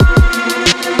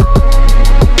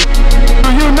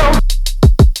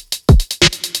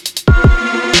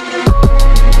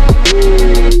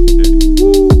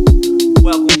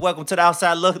to the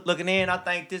outside looking in. I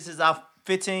think this is our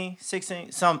 15,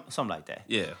 16, something like that.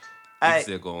 Yeah. He's Hey,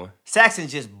 still going. Saxon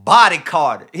just bodied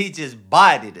Carter. He just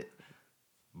bodied it.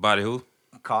 Body who?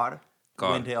 Carter.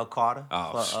 Carter. Wendell Carter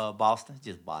Oh, for Boston.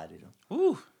 Just bodied him. Woo.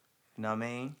 You know what I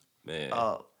mean? Man. Uh,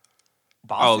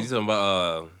 Oh, you Boston. talking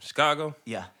about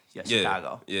Yeah, Yeah.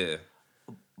 Chicago. Yeah.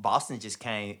 Boston just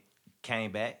came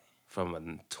back. From a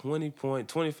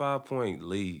 25-point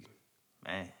lead.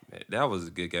 Man, That was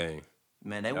a good game.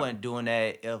 they wasn't doing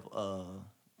that if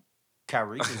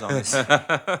Kyrie was on this.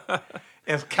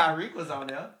 If Kyrie was on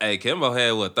there. Hey, Kimbo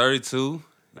had what, 32?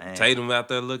 Man. Tatum out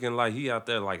there looking like he out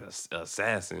there like an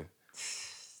assassin.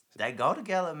 They go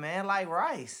together, man, like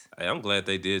rice. Hey, I'm glad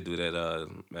they did do that.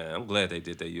 Man, I'm glad they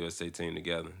did that USA team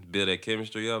together. Build that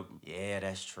chemistry up. Yeah,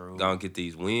 that's true. Gonna get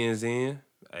these wins in.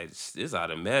 Hey, it's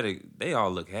automatic. They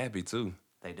all look happy too.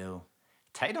 They do.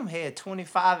 Tatum had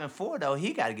 25 and 4 though.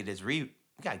 He gotta get his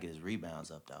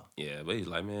rebounds up though. Yeah, but he's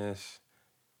like, man,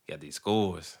 got these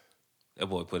scores. That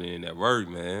boy putting in that work,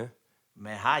 man.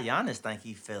 Man, how Giannis think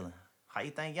he feeling? How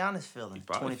you think Giannis feeling?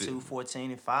 22,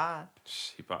 14, and 5.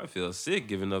 He probably feels sick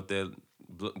giving up that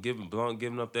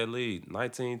lead.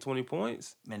 19, 20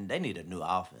 points. Man, they need a new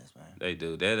offense, man. They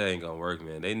do. That ain't gonna work,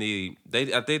 man.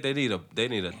 I think they need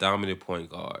a dominant point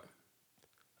guard.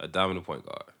 A dominant point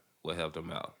guard will help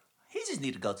them out. He just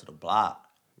need to go to the block.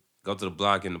 Go to the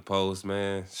block in the post,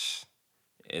 man,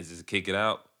 and just kick it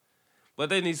out. But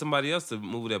they need somebody else to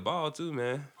move that ball too,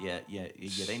 man. Yeah.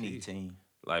 They need a team.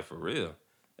 Like for real.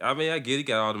 I mean, I get it.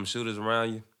 Got all them shooters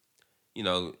around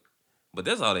you, but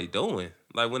that's all they doing.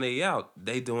 Like when they out,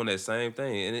 they doing that same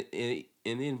thing, and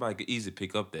anybody could easily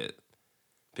pick up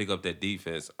that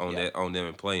defense on them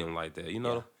and play them like that.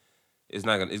 Yeah. It's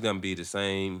gonna be the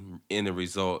same in the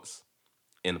results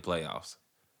in the playoffs.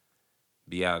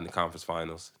 Be out in the conference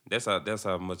finals. That's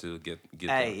how much it'll get.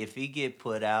 Hey, if he get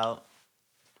put out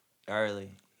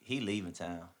early, he leaving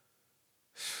town.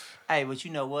 Hey, but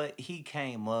you know what? He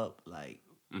came up like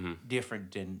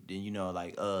different than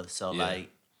like us. So Yeah. like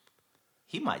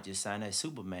he might just sign that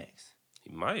Supermax.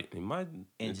 He might, And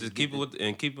and just just get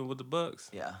keep it with the Bucks.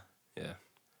 Yeah. Yeah,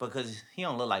 Because he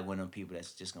don't look like one of them people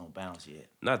that's just gonna bounce yet.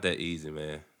 not that easy,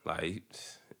 man. Like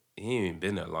he ain't even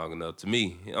been there long enough. To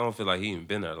me, I don't feel like he ain't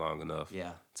been there long enough.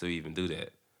 Yeah. To even do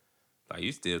that. Like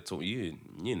you still you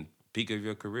in peak of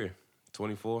your career,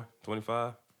 24,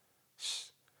 25.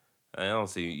 I don't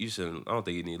see you shouldn't. I don't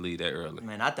think you need to leave that early.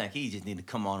 Man, I think he just need to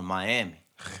come on to Miami.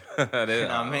 That, You know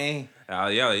what I mean?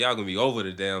 Y'all gonna be over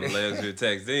the damn luxury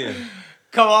tax then.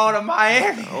 Come on to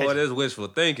Miami. Oh, that's wishful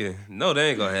thinking. No, they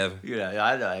ain't gonna happen. Yeah,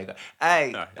 I know.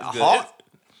 Hey, Nah, it's good.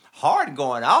 Harden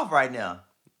going off right now.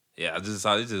 Yeah, I just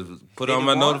put on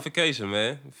my 51? notification,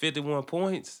 man. 51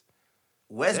 points.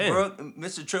 Westbrook,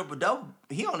 Mr. Triple Double,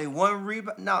 he only one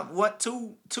rebound. No,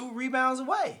 two rebounds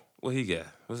away. What he got?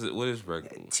 What is Brook?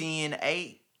 10,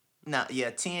 8. No, yeah,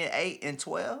 10, 8, and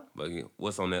 12. But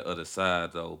what's on that other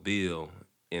side though? Bill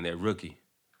and that rookie.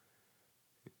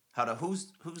 Hold on, who's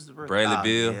the rookie? Bradley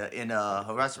Beal. Yeah, in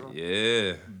Horatio.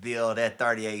 Yeah. Bill that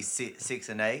 38, 6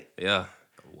 and 8. Yeah.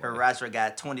 Horatio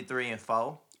got 23 and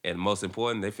 4. And most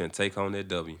important, they finna take on that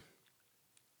W.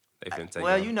 They finna take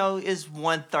Well, on. it's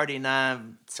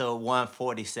 139 to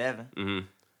 147. Mm-hmm.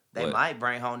 They But- might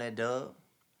bring home that dub.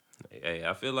 Hey,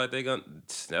 I feel like they gonna.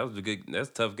 That's a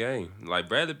tough game. Like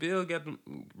Bradley Beal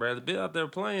out there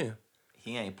playing.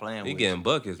 He ain't playing He with getting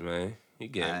buckets, man. He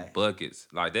getting Aight. buckets.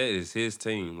 Like that is his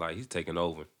team. Like he's taking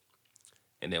over.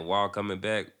 And then Wall coming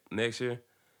back next year,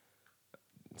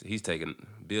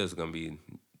 Bill's gonna be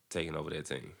taking over that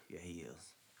team. Yeah, he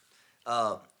is.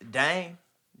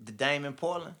 The Dame in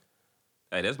Portland.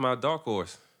 Hey, that's my dark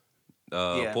horse.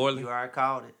 Yeah, Portland. you already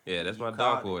called it. Yeah, that's You my called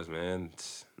dark it. horse, man.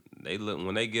 They look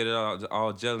when they get it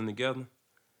all gelling together.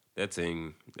 That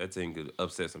team could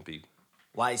upset some people.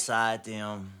 Whiteside,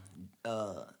 them,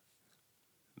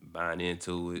 Buying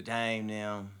into it. Dame,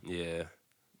 them, Yeah.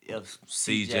 if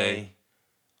CJ. CJ.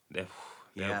 That,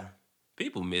 Yeah.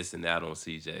 people missing out on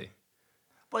CJ.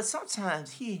 But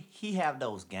sometimes he have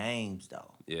those games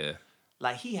though. Yeah.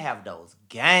 Like he have those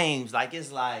games. Like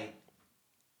it's like,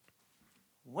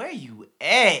 where you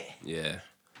at? Yeah.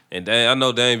 And I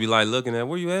know Dame be like looking at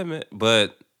where you at, man.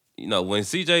 But when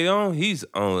CJ on, he's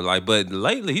on. Like, but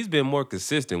lately he's been more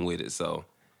consistent with it. So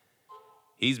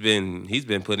he's been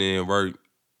putting in work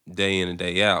day in and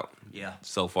day out. Yeah.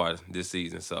 So far this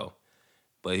season. So,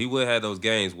 but he will have those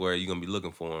games where you're gonna be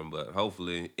looking for him. But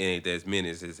hopefully it ain't as many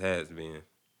as it has been.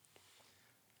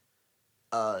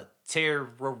 Terry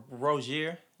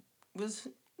Rozier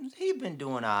he been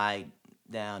doing all right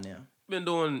down there. Been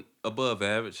doing above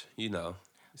average.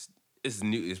 it's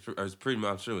new. It's pretty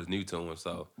much, I'm sure it's new to him.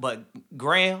 So, But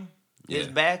Graham is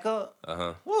Yeah. back up.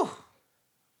 Woo.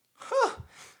 Whew.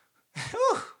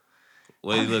 Whew.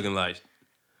 what he looking like?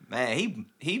 Man,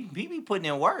 he be putting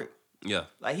in work. Yeah.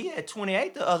 Like he had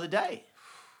 28 the other day.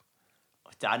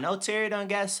 I know Terry done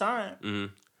got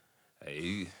signed.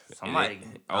 Hey, Somebody.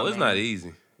 it's not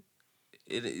easy.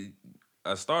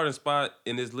 A starting spot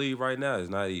in this league right now is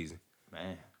not easy.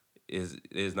 Man.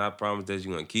 It's not promised that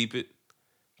you're gonna keep it,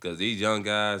 because these young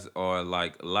guys are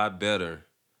like a lot better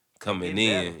coming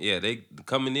in. better. Yeah, they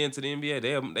coming into the NBA.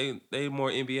 They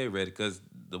more NBA ready because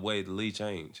the way the league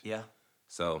changed. Yeah.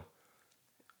 So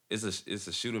it's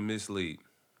a shoot or miss league.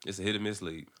 It's a hit or miss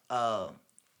league.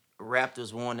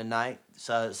 Raptors won tonight,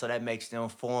 so that makes them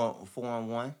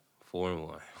 4-1.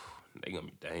 4-1. They gonna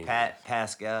be dangerous.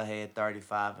 Pascal had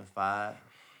 35 and 5.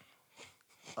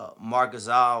 Marc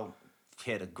Gasol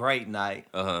had a great night.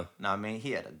 Uh-huh. No, I mean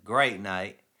he had a great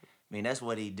night. I mean that's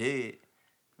what he did.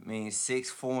 I mean 6,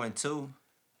 4, and 2.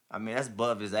 I mean that's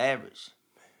above his average.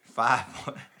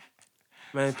 5.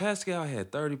 Man, Pascal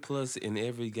had 30 plus in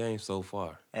every game so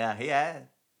far. Yeah, he had.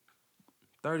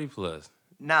 30 plus.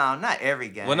 No, not every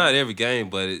game. Well, not every game,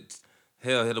 but it's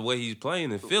hell the way he's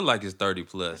playing, it feel like it's 30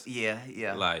 plus.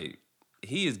 Yeah. Like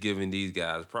he is giving these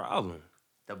guys problems.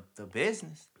 The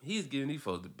business. He's giving these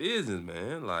folks the business,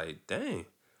 man. Like, dang.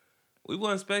 We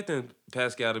weren't expecting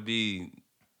Pascal to be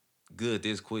good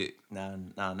this quick. No,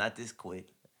 not this quick.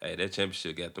 Hey, that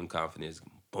championship got them confidence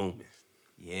booming.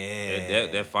 Yeah.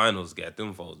 That finals got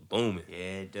them folks booming.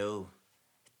 Yeah, dude.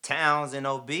 Towns and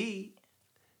OB.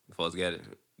 Folks got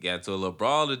into a little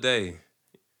brawl today.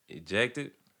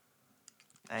 Ejected.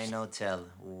 Ain't no telling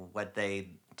what they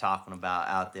talking about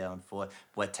out there on the floor.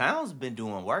 But Towns been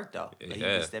doing work though. Yeah, Like, he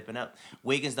been stepping up.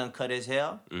 Wiggins done cut his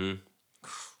hair. Mm-hmm.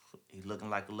 He looking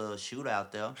like a little shooter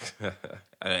out there.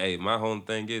 Hey, my whole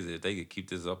thing is if they could keep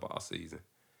this up all season.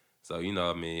 So, you know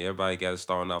what I mean? Everybody got to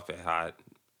starting off at hot.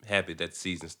 Happy that the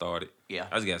season started. Yeah.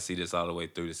 I just got to see this all the way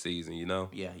through the season, you know?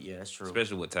 Yeah, that's true.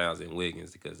 Especially with Towns and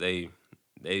Wiggins, because they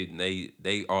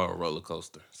are a roller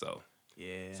coaster. So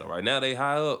Yeah. So right now they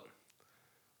high up.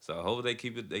 So hopefully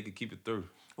they could keep it through.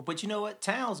 But you know what?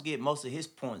 Towns get most of his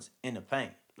points in the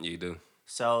paint. You do.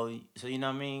 So you know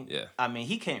what I mean? Yeah. I mean,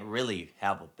 he can't really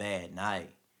have a bad night.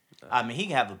 I mean, he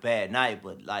can have a bad night,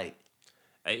 but like,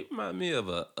 Hey, it remind me of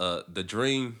the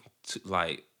Dream,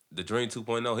 the Dream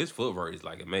 2.0. His footwork is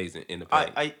like amazing in the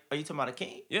paint. are you talking about a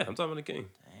King? Yeah, I'm talking about the King.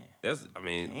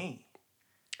 Dang.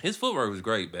 His footwork was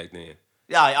great back then.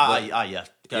 Yeah.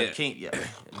 King, yeah.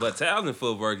 But Townsend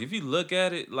footwork, if you look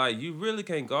at it, like you really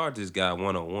can't guard this guy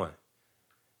 1-on-1.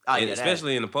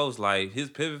 Especially in the post, like his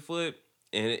pivot foot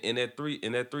in that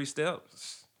three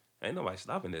steps, ain't nobody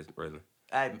stopping this, really.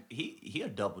 He a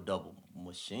double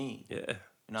machine. Yeah.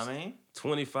 You know what I mean?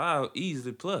 25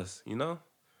 easily plus, you know?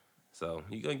 So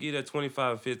you gonna get that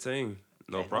 25-15,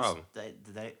 no problem.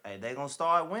 They gonna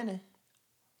start winning.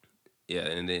 Yeah,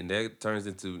 and then that turns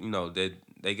into, you know,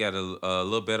 they got a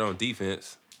little better on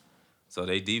defense. So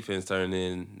they defense turned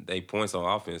in they points on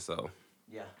offense, so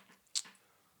yeah.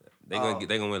 they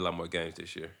gonna win a lot more games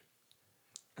this year.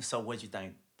 So what you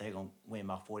think? They gonna win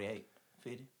by 48,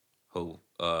 50? Who?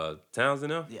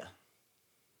 Townsend now? Yeah.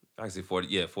 I can see 40,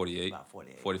 yeah, 48. About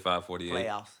 48. 45, 48.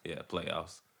 Playoffs. Yeah,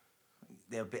 playoffs.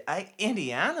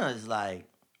 Indiana is like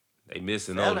they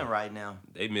missing failing right now.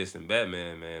 They missing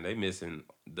Batman, man. They missing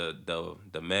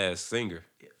the masked singer.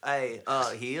 Hey,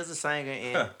 he is a singer,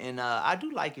 and I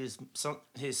do like his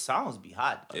songs be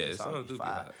hot. Yeah, his songs do be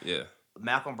hot. Yeah.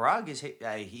 Malcolm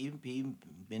Brogdon, he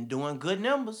been doing good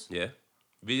numbers. Yeah.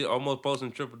 Be almost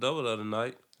posting triple-double the other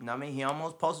night. You know what I mean? He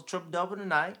almost posted triple-double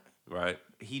tonight. Right.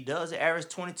 He does average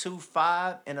 22,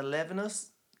 5, and 11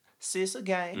 assists a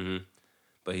game. Mm-hmm.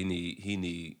 But he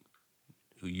need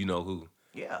who you know who.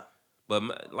 Yeah.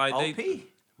 But like OP.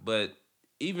 But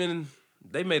even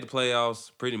they made the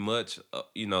playoffs pretty much.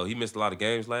 You know, he missed a lot of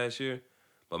games last year.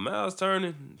 But Miles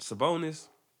Turner, Sabonis,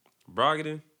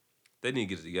 Brogdon, they need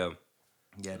to get it together.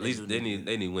 Yeah, at least they need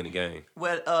to win the game.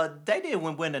 Well, they did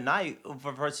win the night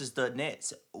versus the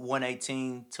Nets,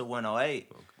 118-108. Okay.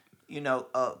 You know,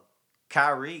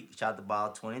 Kyrie shot the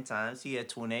ball 20 times. He had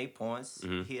 28 points.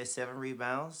 Mm-hmm. He had 7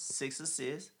 rebounds, 6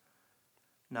 assists.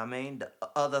 You know what I mean? The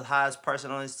other highest person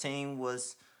on his team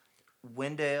was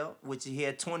Wendell, which he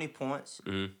had 20 points.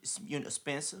 Mm-hmm. You know,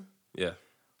 Spencer. Yeah.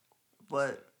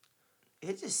 But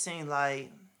it just seemed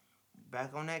like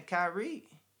back on that Kyrie.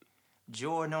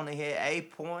 Jordan only had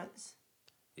 8 points.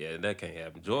 Yeah, that can't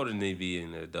happen. Jordan need to be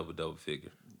in a double-double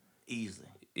figure. Easily.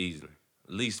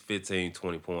 At least 15,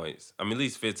 20 points. I mean, at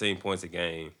least 15 points a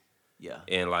game. Yeah.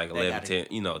 And like They 11, gotta- 10,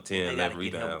 10, They 11 gotta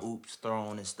get him rebounds. oops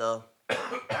thrown and stuff.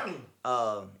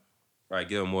 Right,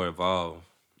 get him more involved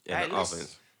in Hey, the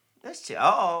offense. let's check.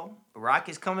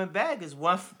 Rockets coming back. It's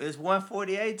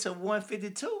 148 to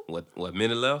 152. What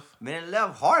minute left? Minute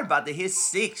left. Hard about to hit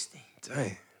 60.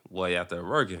 Dang. Boy out there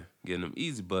working, getting them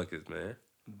easy buckets, man.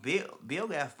 Bill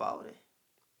got 40.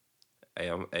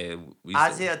 Hey, we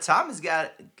Isaiah Thomas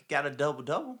got a double.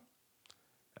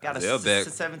 Got Isaiah a back.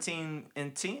 17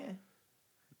 and 10.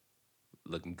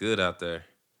 looking good out there.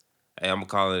 Hey, I'm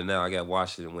calling it now. I got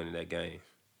Washington winning that game.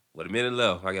 With a minute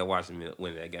left, I got Washington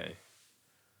winning that game.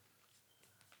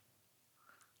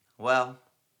 Well,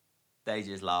 they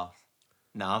just lost.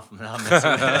 No, I'm I was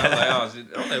messing with like, oh shit.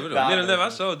 Okay, with a minute left. I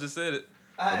sure just said it.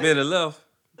 A minute left.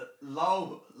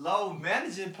 Low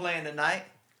managing playing tonight.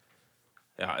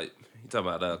 Yeah, you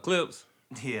talking about Clips?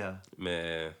 Yeah.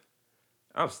 Man,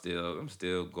 I'm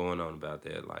still going on about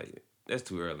that. Like, that's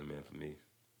too early, man, for me.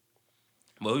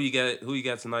 But who you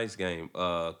got tonight's game?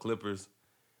 Clippers,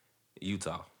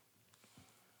 Utah.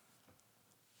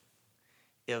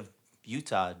 If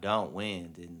Utah don't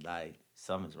win, then like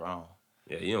something's wrong.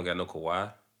 Yeah, you don't got no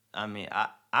Kawhi. I mean, I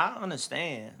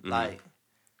understand, but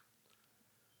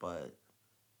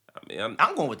I mean,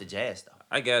 I'm going with the Jazz though.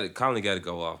 I got it. Conley got to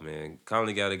go off, man.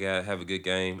 Conley got to have a good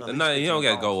game. At least No, he don't 15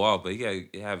 got to go off, but he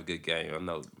got to have a good game. I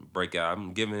know breakout.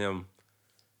 I'm giving him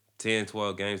 10,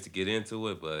 12 games to get into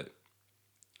it, but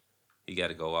he got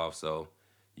to go off. So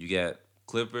you got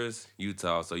Clippers,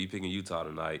 Utah. So you picking Utah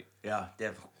tonight. Yeah,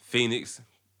 definitely. Phoenix,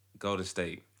 Golden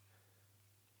State.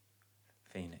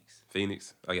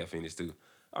 Phoenix. I got Phoenix too.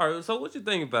 All right. So what you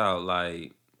think about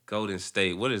like Golden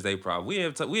State? What is their problem?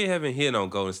 We haven't hit on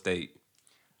Golden State.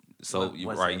 So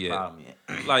What's right their yet. problem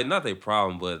yet? Like, not their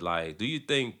problem, but like, do you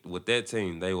think with that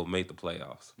team they will make the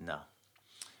playoffs? No.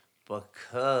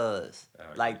 Because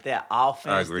agree. like that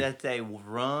offense agree. that they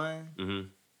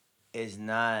run is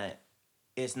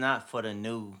not for the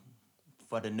new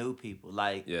people.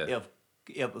 Like Yeah.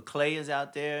 if Clay is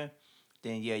out there,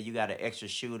 then yeah, you got an extra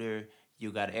shooter,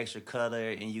 you got an extra cutter,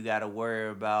 and you got to worry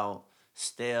about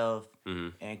Steph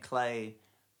and Clay.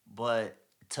 But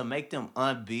to make them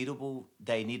unbeatable,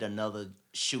 they need another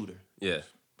shooter. Yeah.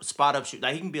 Spot up shooter.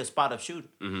 Like he can be a spot up shooter.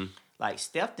 Like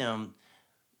Steph them,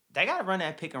 they gotta run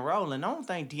that pick and roll. And I don't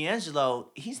think D'Angelo,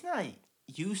 he's not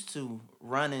used to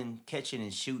running, catching,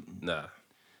 and shooting. Nah.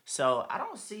 So I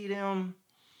don't see them.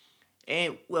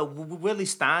 And well, Willie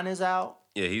Stein is out.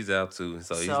 Yeah, he's out too,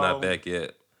 so he's So- not back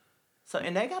yet. So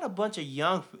and they got a bunch of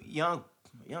young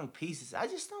pieces. I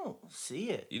just don't see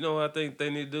it. You know what I think they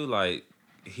need to do? Like,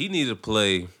 he need to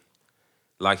play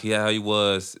like how he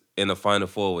was in the Final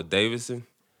Four with Davidson.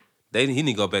 He need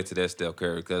to go back to that Steph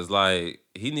Curry because, like,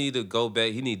 he need to go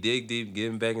back. He need to dig deep, get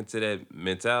him back into that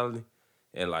mentality.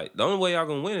 And, like, the only way y'all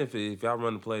going to win if y'all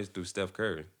run the plays through Steph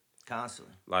Curry.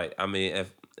 Constantly. Like, I mean,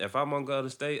 if I'm on Golden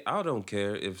State, I don't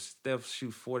care if Steph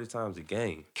shoots 40 times a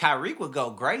game. Kyrie would go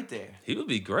great there. He would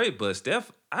be great, but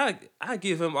Steph, I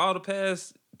give him all the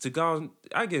pass to go.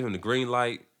 I give him the green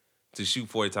light to shoot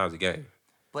 40 times a game.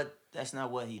 But that's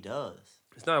not what he does.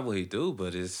 It's not what he do,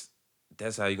 but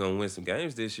that's how you gonna win some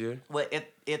games this year. Well,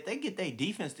 if they get their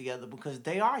defense together, because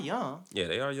they are young. Yeah,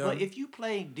 they are young. But if you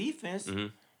play defense,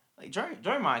 like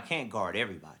Draymond can't guard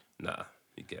everybody. Nah,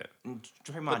 he can't. And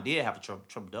Draymond did have a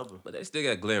triple double. But they still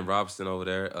got Glenn Robinson over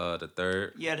there, the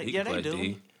third. Yeah, He yeah, can they play do.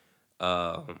 D.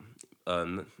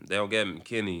 They don't get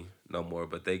McKinney no more,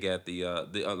 but they got the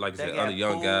like I said, other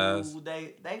young Poole, guys.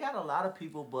 They got a lot of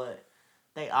people, but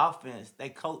they offense, they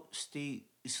coach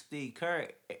Steve Kerr.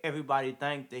 Everybody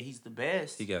think that he's the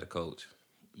best. He got a coach.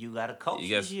 You got a coach You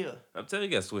this got- year. I'm telling you,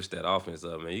 you got to switch that offense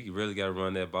up, man. You really got to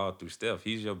run that ball through Steph.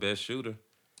 He's your best shooter.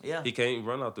 Yeah. He can't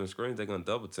run out them screens. They're gonna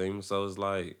double team him. So it's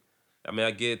like, I mean,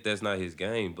 I get that's not his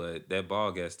game, but that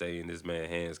ball got to stay in this man's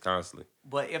hands constantly.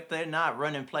 But if they're not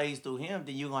running plays through him,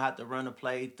 then you're gonna have to run a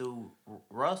play through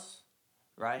Russ,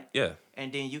 right? Yeah,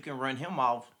 And then you can run him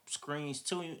off screens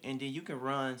too, and then you can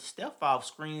run Steph off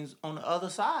screens on the other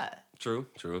side true.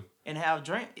 and have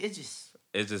Draymond. It's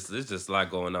It's just a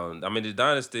lot going on. I mean, the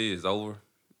dynasty is over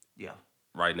yeah.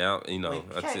 right now. You know,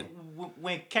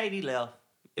 When Katie left,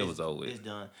 It was over with. It's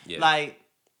done. Yeah. Like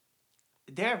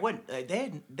they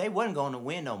wasn't going to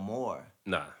win no more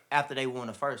nah. after they won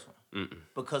the first one Mm-mm.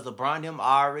 because LeBron them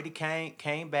already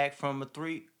came back from a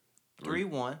 3-1.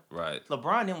 Right.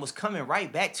 LeBron them was coming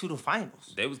right back to the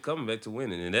finals. They was coming back to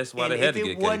winning, and that's why And they had if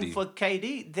to it get wasn't KD. for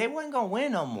KD, they wasn't gonna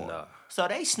win no more. Nah. So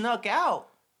they snuck out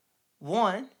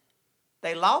one,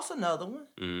 They lost another one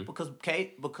because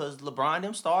LeBron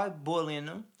them started bullying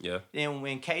them. Yeah. Then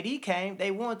when KD came, they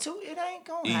won too. It ain't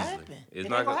gonna happen. It's it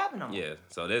not ain't gonna happen no more. Yeah,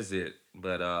 so that's it.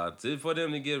 But for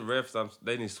them to get refs,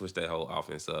 they need to switch that whole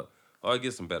offense up or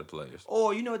get some better players.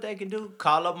 Or you know what they can do?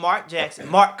 Call up Mark Jackson.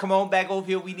 Mark, come on back over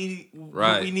here. We need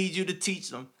you to teach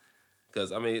them.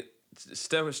 Because I mean,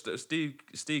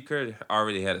 Steve Kerr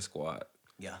already had a squad.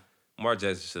 Yeah. Mark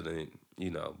Jackson shouldn't,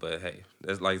 But hey,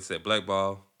 that's like I said,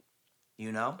 blackball.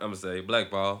 You know? I'm gonna say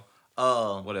blackball.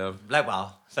 Whatever.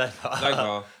 Blackball.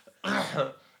 Blackball.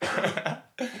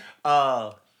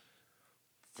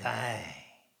 Dang.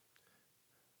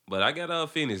 But I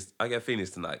got Phoenix. I got Phoenix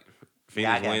tonight. I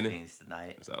got winning. Phoenix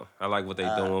tonight. So I like what they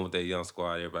doing with their young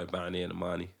squad. Everybody buying in the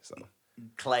money. So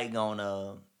Clay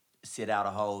gonna sit out a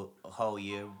whole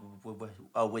year,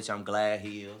 which I'm glad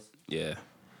he is. Yeah.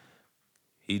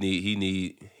 He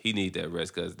need that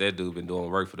rest because that dude been doing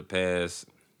work for the past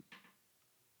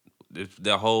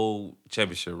the whole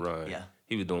championship run. Yeah.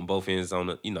 He was doing both ends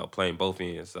playing both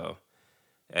ends. So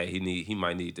hey, he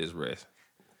might need this rest.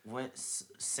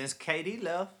 Since KD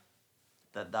left,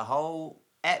 the whole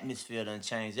atmosphere done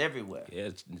changed everywhere.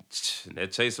 Yeah,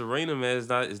 that Chase Arena, man,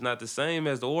 is not the same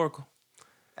as the Oracle.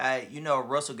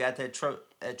 Russell got that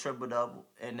triple double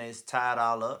and it's tied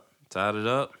all up. Tied it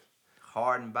up.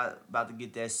 Harden about to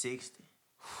get that 60.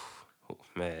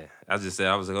 Man, I just said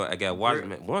I got Washington.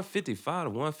 Man, 155 to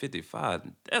 155.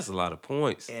 That's a lot of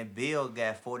points. And Bill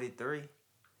got 43.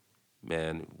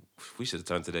 Man, we should have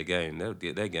turned to that game.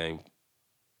 That game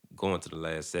going to the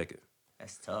last second.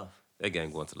 That's tough. That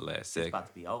game going to the last second. It's about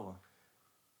to be over.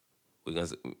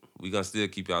 We gonna still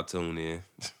keep y'all tuned in.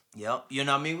 Yep. You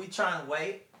know what I mean? We trying to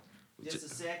wait just a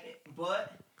second.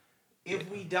 But if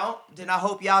we don't, then I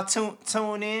hope y'all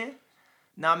tune in.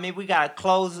 Now, I mean, we got to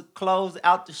close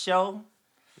out the show.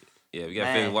 Yeah, we got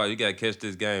to finish watching. You got to catch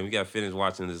this game. We got to finish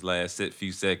watching this last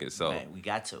few seconds. So man, we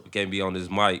got to. We can't be on this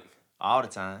mic all the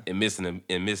time and missing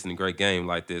a great game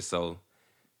like this. So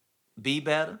be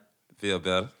better. Feel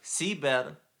better. See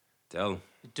better. Tell them.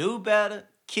 Do better.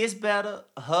 Kiss better.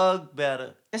 Hug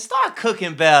better. And start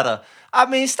cooking better. I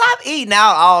mean, stop eating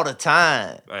out all the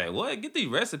time. Man, what? Get these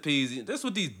recipes. That's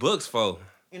what these books for.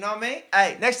 You know what I mean?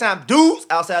 Hey, next time, dudes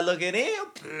outside looking in.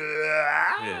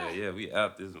 Yeah, we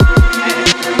out this one.